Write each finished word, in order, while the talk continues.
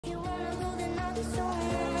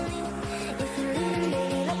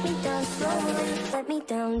let me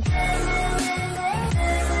down.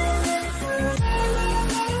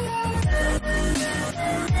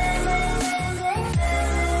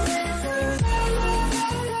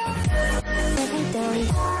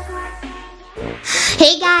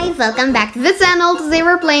 Hey guys, welcome back to the channel. Today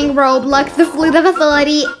we're playing Roblox,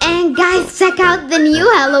 𝗙𝗰𝗶𝗶𝗏𝗁, and guys, check out the new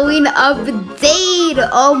Halloween update.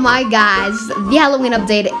 Oh my gosh, the Halloween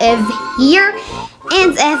update is here.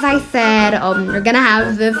 And as I said, we're gonna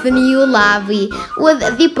have this new lobby with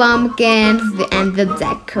the pumpkins and the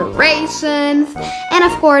decorations. And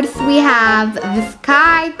of course, we have the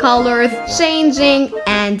sky colors changing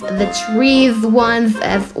and the trees ones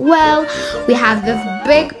as well. We have this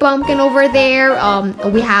big pumpkin over there.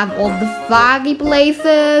 We have all the foggy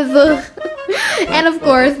places. And of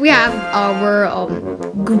course, we have our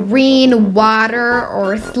green water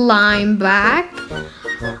or slime back.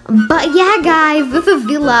 But yeah guys, this is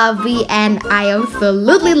the lobby and I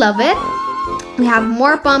absolutely love it. We have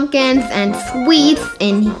more pumpkins and sweets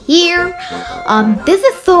in here. This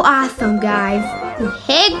is so awesome guys.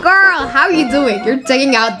 Hey girl, how are you doing? You're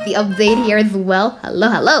checking out the update here as well.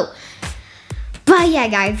 Hello. But yeah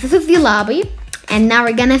guys, this is the lobby. And now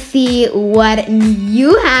we're gonna see what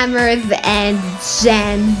new hammers and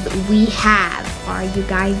gems we have. Are you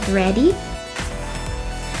guys ready?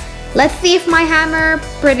 Let's see if my hammer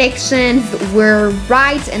predictions were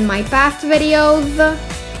right in my past videos.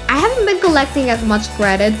 I haven't been collecting as much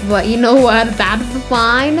credits, but you know what? That's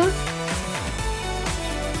fine.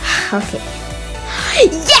 Okay.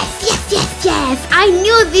 Yes! I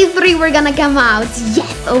knew these three were gonna come out.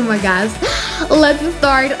 Yes! Oh my gosh. Let's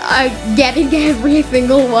start getting every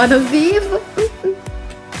single one of these.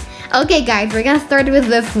 Okay guys, we're gonna start with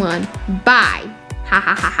this one. Bye.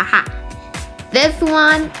 Ha. This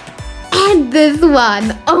one. And this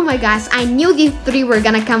one. Oh my gosh, I knew these three were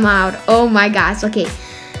gonna come out. Oh my gosh. Okay,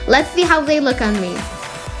 let's see how they look on me.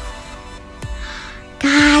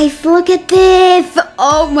 Guys, look at this.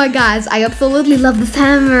 Oh my gosh, I absolutely love this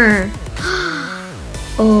hammer.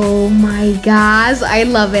 Oh my gosh, I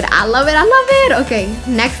love it. Okay,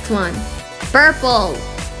 next one. Purple.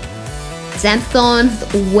 Gemstones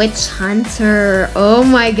Witch Hunter. Oh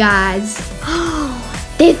my gosh.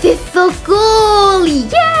 This is so cool!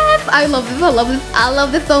 Yes! I love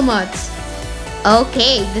this so much.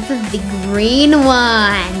 Okay, this is the green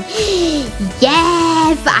one.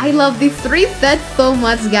 Yes! I love these three sets so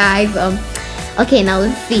much, guys. Okay, now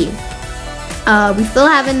let's see. We still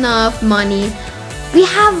have enough money. We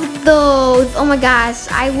have those. Oh my gosh,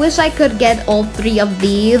 I wish I could get all three of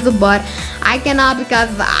these, but I cannot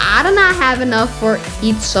because I do not have enough for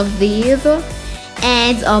each of these.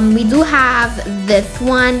 And we do have this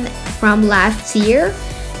one from last year,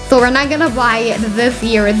 so we're not gonna buy it this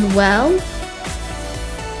year as well.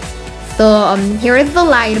 So here is the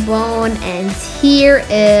light bone, and here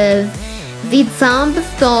is the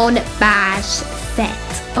tombstone bash set.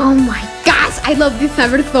 Oh my gosh, I love this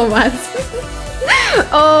hammer so much.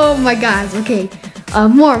 Oh my gosh. Okay,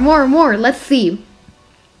 more. Let's see.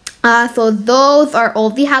 So those are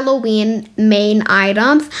all the Halloween main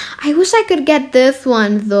items. I wish I could get this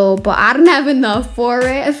one though, but I don't have enough for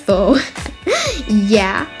it, so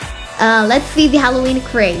yeah. Let's see the Halloween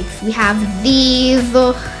crates. We have these,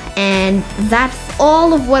 and that's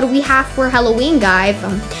all of what we have for Halloween, guys.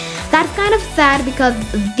 That's kind of sad because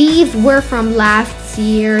these were from last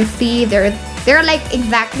year. See, they're like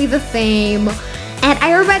exactly the same. And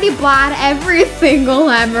I already bought every single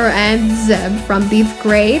hammer and gem from these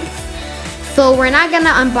crates. So we're not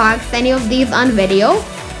gonna unbox any of these on video.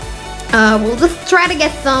 We'll just try to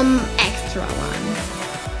get some extra ones.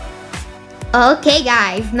 Okay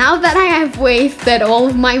guys, now that I have wasted all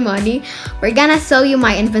of my money, we're gonna show you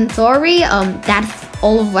my inventory. That's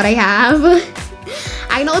all of what I have.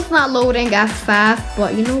 I know it's not loading as fast,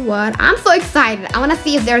 but you know what? I'm so excited. I wanna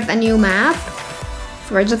see if there's a new map.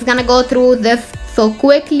 So we're just gonna go through this so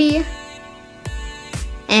quickly.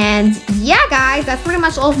 And yeah guys, that's pretty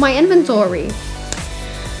much all of my inventory.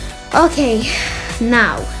 Okay,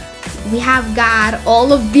 now we have got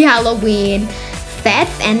all of the Halloween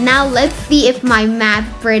sets, and now let's see if my math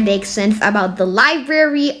predictions about the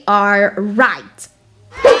library are right.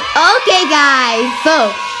 Okay guys,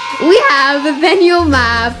 so we have the new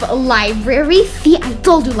map, library. See, I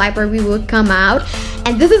told you library would come out.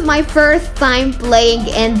 And this is my first time playing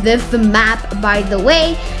in this map, by the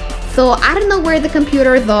way. So I don't know where the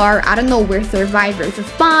computers are. I don't know where survivors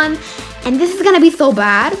spawn. And this is gonna be so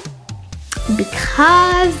bad.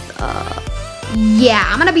 Because, yeah,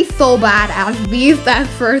 I'm gonna be so bad at that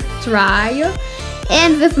first try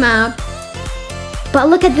in this map. But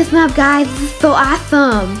look at this map, guys. This is so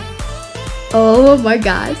awesome. Oh my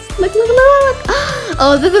gosh. Look, look, look.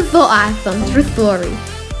 Oh, this is so awesome. True story.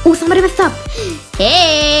 Oh, somebody messed up.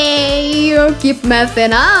 Hey, you keep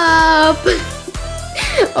messing up.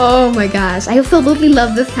 Oh my gosh. I absolutely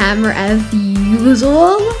love this hammer as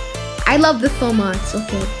usual. I love this so much.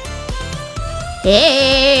 Okay.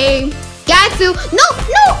 Hey. Got to. No,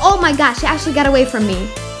 no. Oh my gosh. She actually got away from me.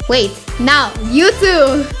 Wait. Now, you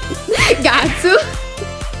too. Got to.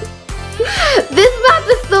 This map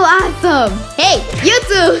is so awesome. Hey, you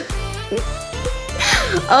too.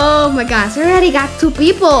 Oh my gosh, I already got 2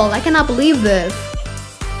 people. I cannot believe this.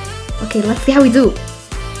 Okay, let's see how we do.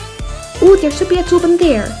 Ooh, there should be a tube in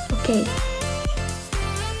there. Okay.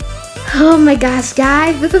 Oh my gosh,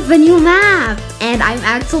 guys, this is the new map. And I'm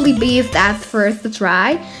actually beast as first to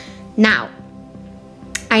try. Now,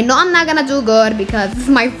 I know I'm not gonna do good because this is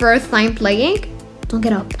my first time playing. Don't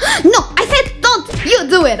get up. No, I said don't. You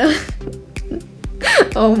do it.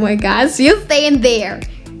 Oh my gosh, you stay in there.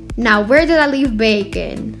 Now, where did I leave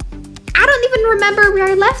Bacon? I don't even remember where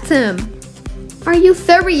I left him. Are you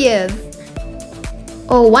serious?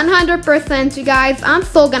 Oh, 100%, you guys. I'm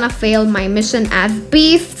still gonna fail my mission as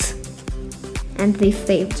Beast. And they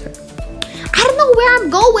saved her. I don't know where I'm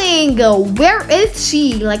going. Where is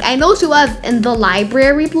she? Like, I know she was in the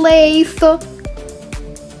library place.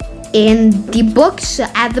 In the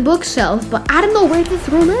bookshelf, at the bookshelf. But I don't know where this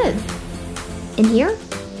room is. In here?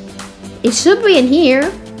 It should be in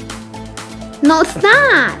here. No, it's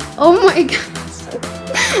not. Oh my gosh.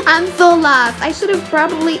 I'm so lost. I should have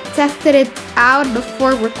probably tested it out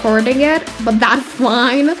before recording it, but that's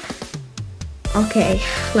fine. Okay,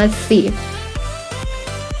 let's see.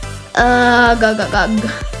 Go.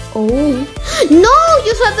 Oh. No,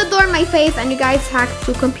 you shut the door in my face and you guys hacked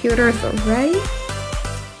 2 computers already.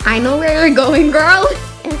 I know where you're going, girl.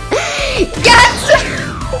 Yes!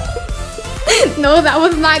 No, that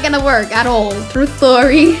was not gonna work at all. True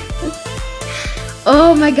story.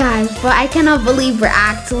 Oh my gosh, but I cannot believe we're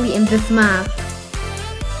actually in this map.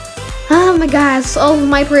 Oh my gosh, all of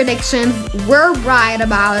my predictions were right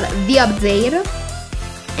about the update.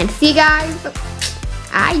 And see guys,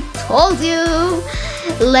 I told you.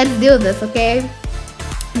 Let's do this, okay?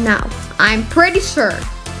 Now, I'm pretty sure,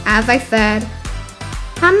 as I said,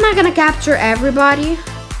 I'm not gonna capture everybody.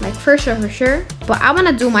 Like for sure. But I'm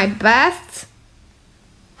gonna do my best.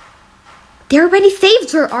 They already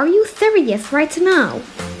saved her. Are you serious right now?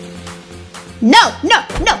 No.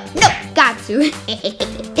 Got to.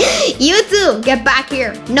 You too. Get back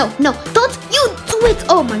here. No. Don't you do it.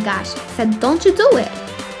 Oh my gosh. I said, don't you do it.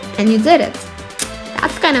 And you did it.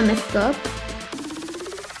 That's kind of messed up.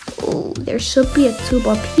 Oh, there should be a tube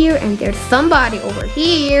up here. And there's somebody over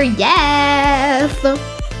here. Yes.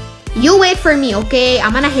 You wait for me, okay?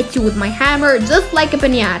 I'm gonna hit you with my hammer just like a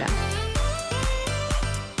piñata.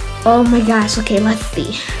 Oh my gosh, okay, let's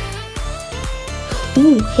see.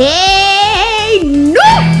 Ooh, hey, no!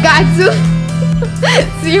 Got to.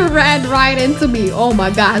 She ran right into me. Oh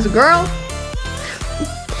my gosh, girl.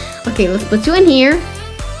 Okay, let's put you in here.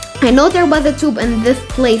 I know there was a tube in this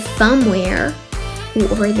place somewhere. Ooh,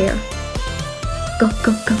 over there. Go.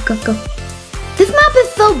 This map is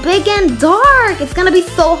so big and dark. It's gonna be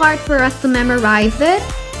so hard for us to memorize it.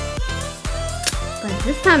 But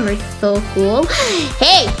this hammer is so cool.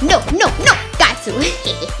 Hey, no. Got to.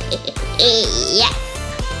 Yes.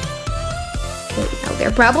 Okay, now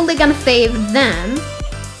they're probably gonna save them.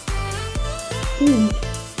 Ooh,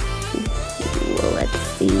 let's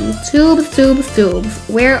see. Tubes.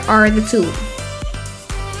 Where are the tubes?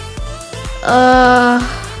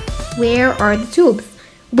 Where are the tubes?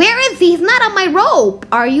 Where is he? He's not on my rope.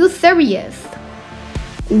 Are you serious?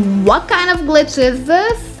 What kind of glitch is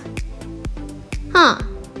this? Huh.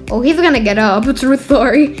 Oh, he's gonna get up. True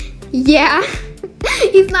story. Yeah.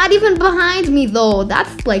 He's not even behind me though.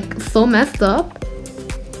 That's like so messed up.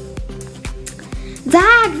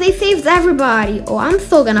 Dag, they saved everybody. Oh, I'm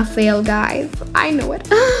still gonna fail, guys. I know it.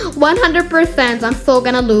 100% I'm still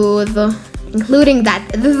gonna lose. Including that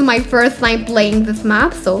this is my first time playing this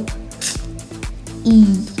map, so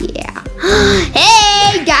yeah.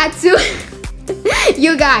 Hey, got to.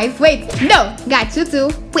 You guys, wait. No, got you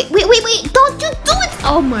too. Wait. Don't you do it.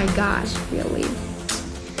 Oh my gosh, really?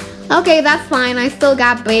 Okay, that's fine. I still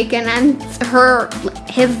got Bacon and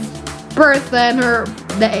his person,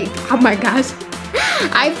 oh my gosh.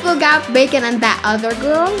 I still got Bacon and that other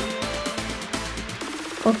girl.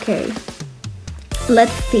 Okay.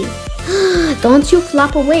 Let's see. Don't you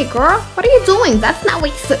flop away, girl. What are you doing? That's not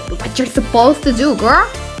what you're supposed to do, girl.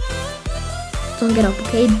 Don't get up,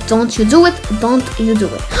 okay? Don't you do it. Don't you do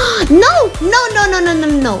it. No.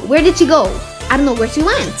 Where did she go? I don't know where she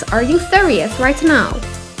went. Are you serious right now?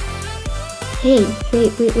 Hey,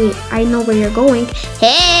 wait. I know where you're going.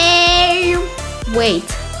 Hey! Wait,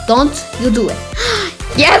 don't you do it.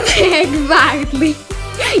 Yes, exactly.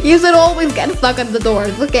 You should always get stuck at the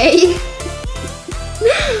doors, okay?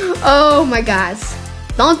 Oh my gosh.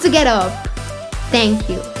 Don't get up. Thank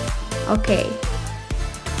you. Okay.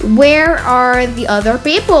 Where are the other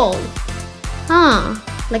people? Huh.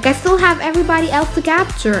 Like I still have everybody else to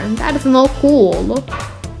capture and that is not cool.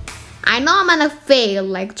 I know I'm gonna fail,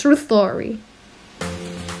 like true story.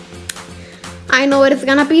 I know it is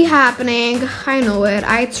gonna be happening. I know it.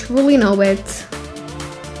 I truly know it.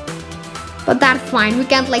 But that's fine. We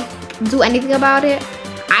can't like do anything about it.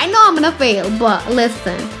 I know I'm gonna fail, but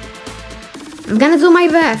listen. I'm gonna do my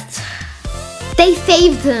best. They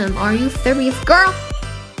saved him. Are you serious, girl?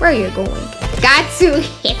 Where are you going? Got to.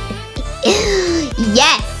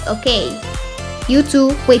 Yes. Okay. You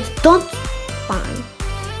two. Wait. Don't. Fine.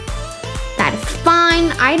 That is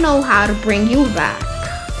fine. I know how to bring you back.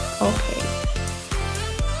 Okay.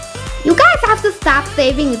 You guys have to stop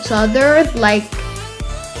saving each other. Like.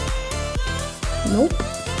 Nope.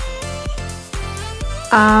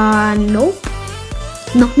 Nope.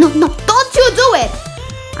 No. Don't you do it.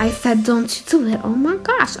 I said don't you do it. Oh my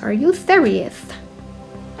gosh. Are you serious?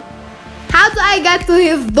 How do I get to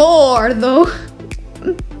his door though?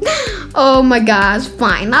 Oh my gosh.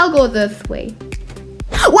 Fine. I'll go this way.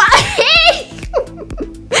 What? Hey!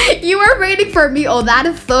 You were waiting for me. Oh, that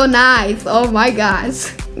is so nice. Oh my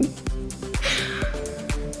gosh.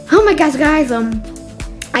 Oh my gosh, guys.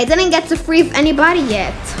 I didn't get to freeze anybody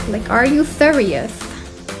yet. Like, are you serious?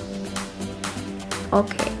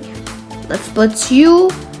 Okay. Let's put you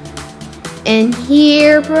in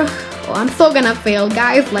here, bro. Oh, I'm so gonna fail,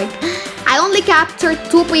 guys. Like, I only captured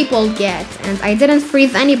 2 people yet, and I didn't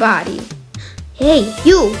freeze anybody. Hey,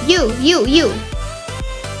 you.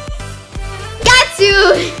 Got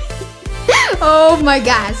you! Oh my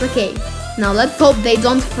gosh, okay. Now let's hope they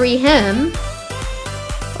don't free him.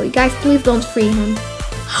 Oh, you guys, please don't free him.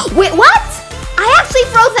 Wait, what? I actually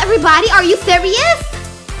froze everybody. Are you serious?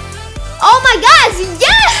 Oh my gosh,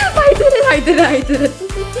 yes! I did it.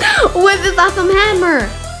 With this awesome hammer.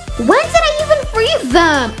 When did I even freeze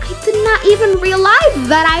them? I did not even realize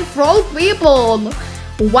that I froze people.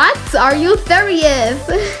 What? Are you serious?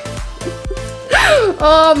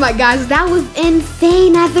 Oh my gosh, that was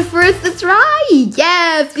insane at the first try.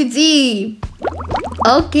 Yes, GG.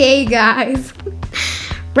 Okay, guys.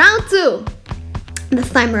 Round 2. This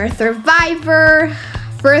time we're a survivor.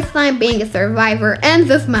 First time being a survivor in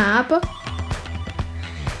this map.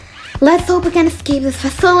 Let's hope we can escape this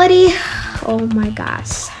facility. Oh my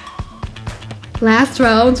gosh. Last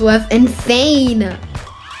round was insane.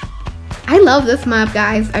 I love this map,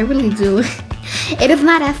 guys. I really do. It is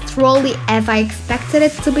not as trolly as I expected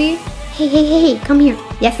it to be. Hey, come here.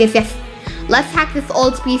 Yes. Let's hack this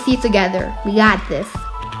old PC together. We got this.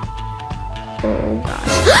 Oh gosh.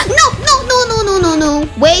 No.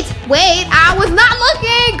 Wait. I was not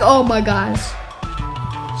looking. Oh my gosh.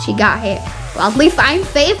 She got hit. Well, at least I'm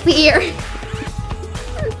safe here.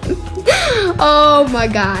 Oh my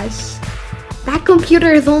gosh. That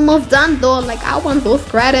computer is almost done though. Like, I want those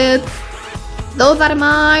credits. Those are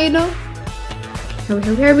mine.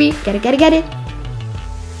 Hurry. Get it.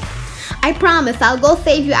 I promise I'll go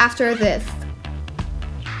save you after this.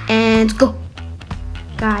 And go.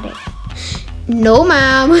 Got it. No,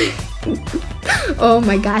 ma'am. Oh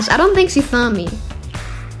my gosh. I don't think she saw me.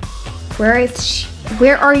 Where is she?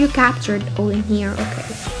 Where are you captured? Oh, in here. Okay.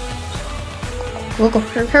 We'll go.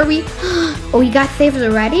 Hurry. Oh, you got saved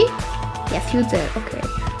already? Yes, you did. Okay.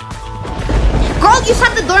 Girl, you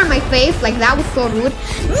shut the door in my face. Like, that was so rude.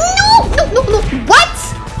 No. What?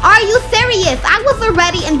 Are you serious? I was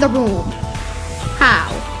already in the room. How?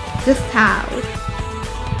 Just how?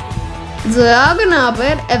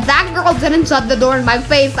 𝗙𝗰𝗶𝗹𝗶. If that girl didn't shut the door in my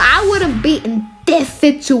face, I wouldn't be in this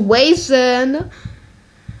situation.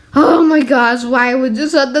 Oh my gosh, why would you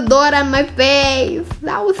shut the door on my face?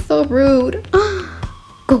 That was so rude.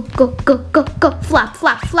 Go.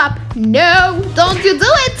 Flap. No, don't you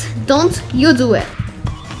do it. Don't you do it.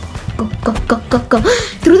 Go.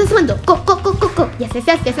 Through this window. Go. Yes.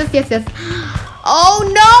 Oh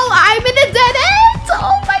no, I'm in a dead end.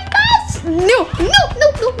 Oh my gosh. No.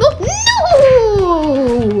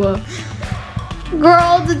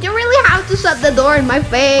 Girl, did you really have to shut the door in my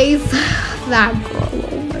face? That girl,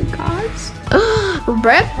 oh my gosh.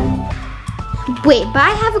 Rip. Wait, but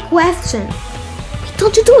I have a question. Wait,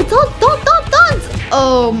 don't you do it. Don't.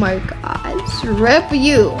 Oh my gosh. Rip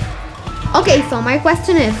you. Okay, so my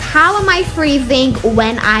question is, how am I freezing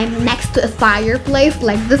when I'm next to a fireplace?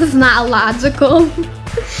 Like, this is not logical.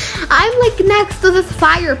 I'm like next to this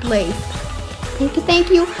fireplace. Thank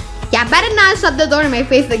you. Yeah, better not shut the door in my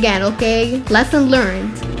face again, okay? Lesson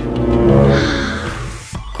learned.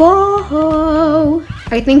 Go.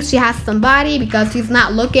 I think she has somebody because she's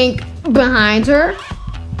not looking behind her.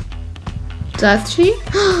 Does she?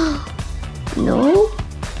 No.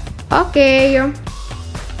 Okay.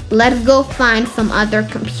 Let's go find some other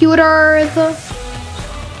computers.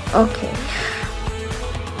 Okay.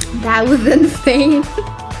 That was insane.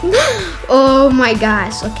 Oh my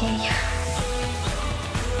gosh. Okay.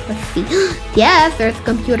 Let's see. Yes, there's a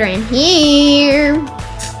computer in here.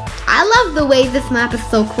 I love the way this map is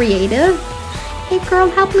so creative. Hey girl,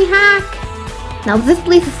 help me hack. Now this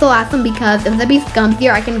place is so awesome because if the beast comes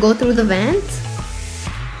here, I can go through the vent.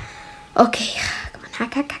 Okay, come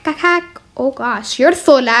on, hack. Oh gosh, you're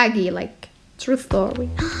so laggy, like, true story.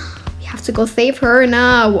 We have to go save her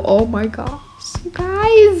now. Oh my gosh, you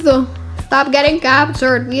guys, stop getting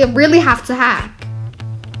captured. We really have to hack.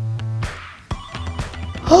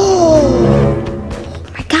 Oh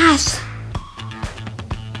my gosh.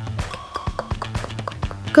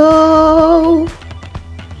 Go.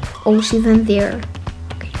 Oh, she's in there.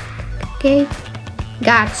 Okay.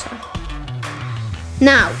 Gotcha.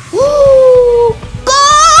 Now. Ooh,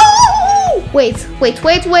 go! Wait. Girl, you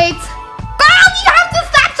have to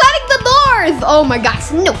stop shutting the doors! Oh my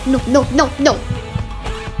gosh. No.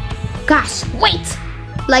 Gosh, wait.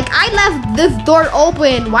 Like, I left this door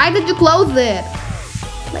open. Why did you close it?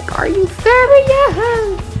 Like, are you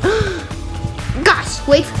serious? Gosh,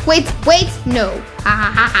 wait. No.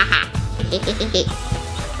 Ha.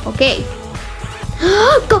 Okay.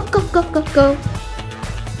 Go.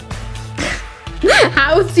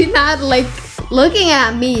 How is she not, like, looking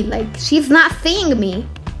at me? Like, she's not seeing me.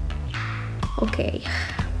 Okay.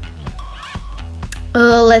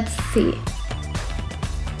 Let's see.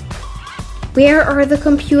 Where are the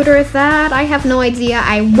computers at? I have no idea.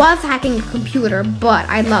 I was hacking a computer, but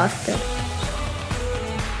I lost it.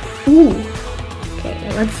 Ooh.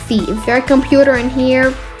 Okay, let's see. Is there a computer in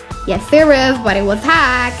here? Yes, there is, but it was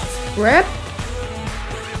hacked. Rip.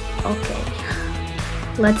 Okay.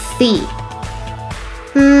 Let's see.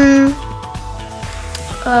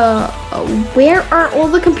 Where are all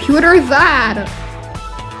the computers at?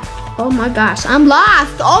 Oh my gosh, I'm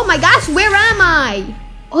lost. Oh my gosh, where am I?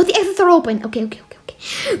 Oh, the exits are open. Okay.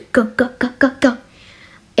 Go.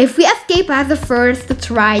 If we escape as the first to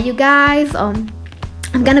try, you guys, I'm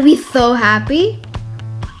gonna be so happy.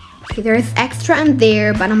 Okay, there's extra in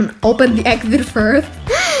there, but I'm gonna open the exit first.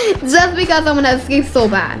 Just because I'm gonna escape so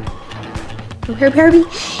bad. Oh, hurry.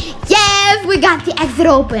 Yes, we got the exit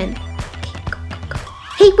open. Okay, go.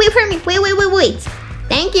 Hey, wait for me. Wait.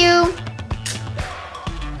 Thank you.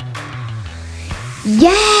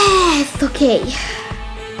 Yes, okay.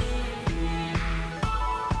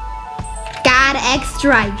 Got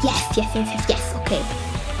extra. Yes, okay.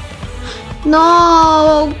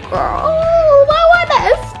 No, girl, I wanna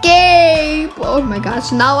escape. Oh my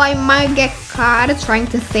gosh, now I might get caught trying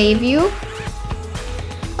to save you.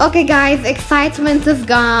 Okay guys, excitement is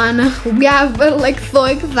gone. We have been like so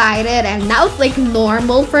excited and now it's like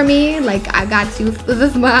normal for me. Like I got used to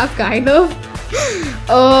this map kind of.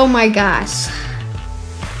 Oh my gosh.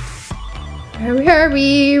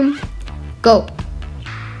 Hurry. Go.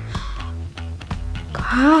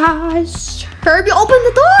 Gosh. Herbie, open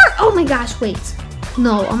the door! Oh my gosh, wait.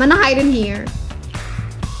 No, I'm gonna hide in here.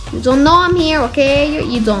 You don't know I'm here, okay?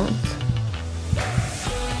 You don't.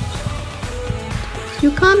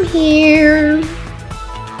 You come here.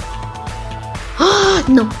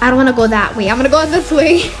 No, I don't wanna go that way. I'm gonna go this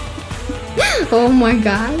way. Oh my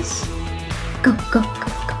gosh. Go.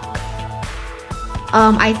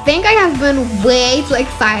 I think I have been way too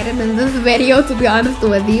excited in this video, to be honest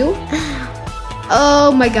with you.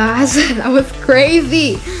 Oh my gosh, that was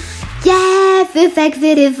crazy. Yes, this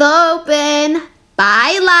exit is open.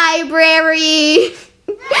 Bye, library.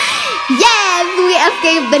 Yes, we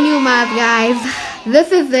escaped the new map, guys.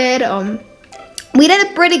 This is it. We did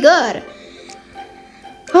it pretty good.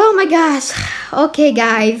 Oh my gosh. Okay,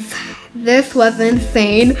 guys. This was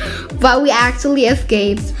insane, but we actually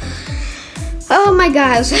escaped. Oh my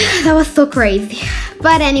gosh, that was so crazy.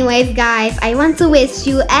 But anyways, guys, I want to wish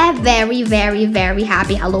you a very, very, very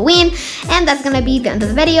happy Halloween. And that's gonna be the end of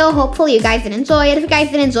the video. Hopefully you guys did enjoy it. If you guys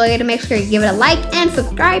did enjoy it, make sure you give it a like and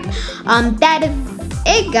subscribe. That is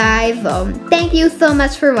it, guys. Thank you so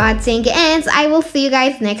much for watching, and I will see you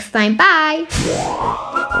guys next time. Bye.